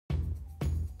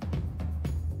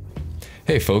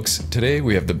Hey folks, today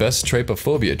we have the best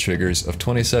trypophobia triggers of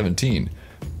 2017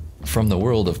 from the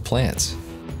world of plants.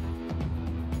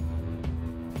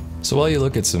 So while you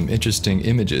look at some interesting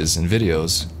images and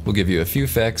videos, we'll give you a few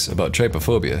facts about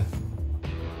trypophobia.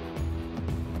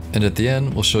 And at the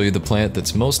end, we'll show you the plant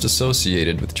that's most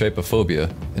associated with trypophobia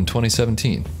in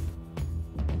 2017.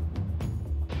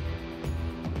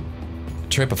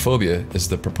 Trypophobia is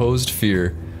the proposed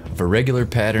fear of irregular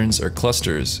patterns or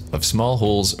clusters of small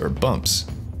holes or bumps.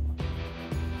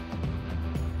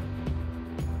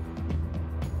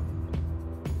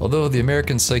 Although the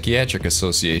American Psychiatric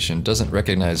Association doesn't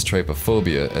recognize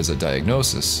trypophobia as a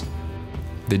diagnosis,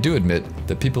 they do admit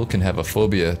that people can have a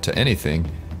phobia to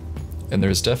anything, and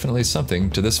there's definitely something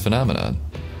to this phenomenon.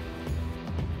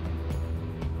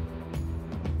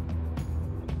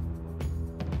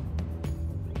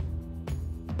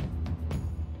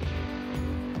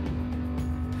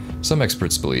 Some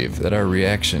experts believe that our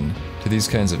reaction to these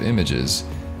kinds of images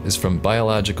is from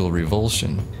biological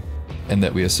revulsion, and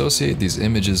that we associate these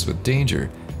images with danger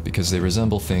because they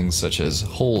resemble things such as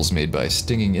holes made by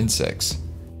stinging insects,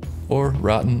 or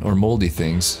rotten or moldy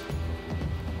things,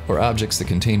 or objects that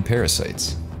contain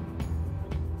parasites.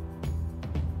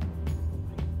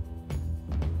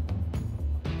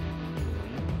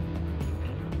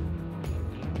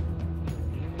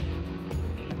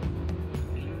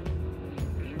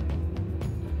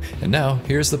 And now,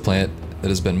 here's the plant that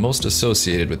has been most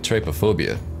associated with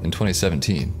trypophobia in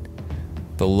 2017,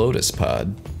 the lotus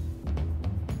pod.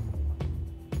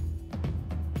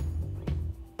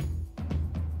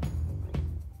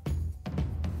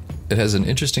 It has an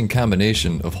interesting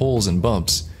combination of holes and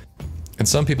bumps, and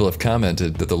some people have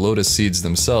commented that the lotus seeds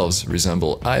themselves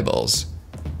resemble eyeballs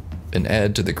and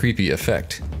add to the creepy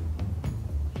effect.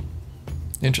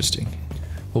 Interesting.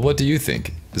 Well, what do you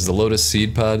think? Is the lotus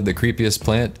seed pod the creepiest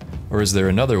plant, or is there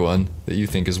another one that you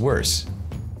think is worse?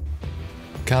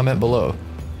 Comment below.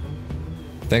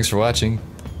 Thanks for watching.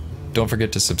 Don't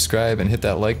forget to subscribe and hit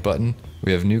that like button.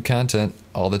 We have new content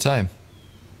all the time.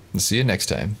 And see you next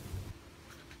time.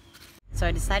 So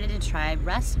I decided to try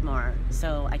rest more.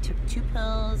 So I took 2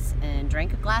 pills and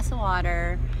drank a glass of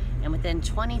water, and within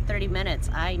 20-30 minutes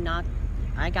I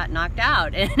got knocked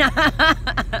out, and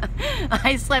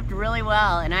I slept really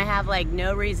well, and I have like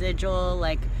no residual,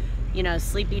 like, you know,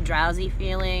 sleepy, drowsy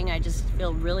feeling. I just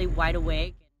feel really wide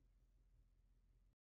awake.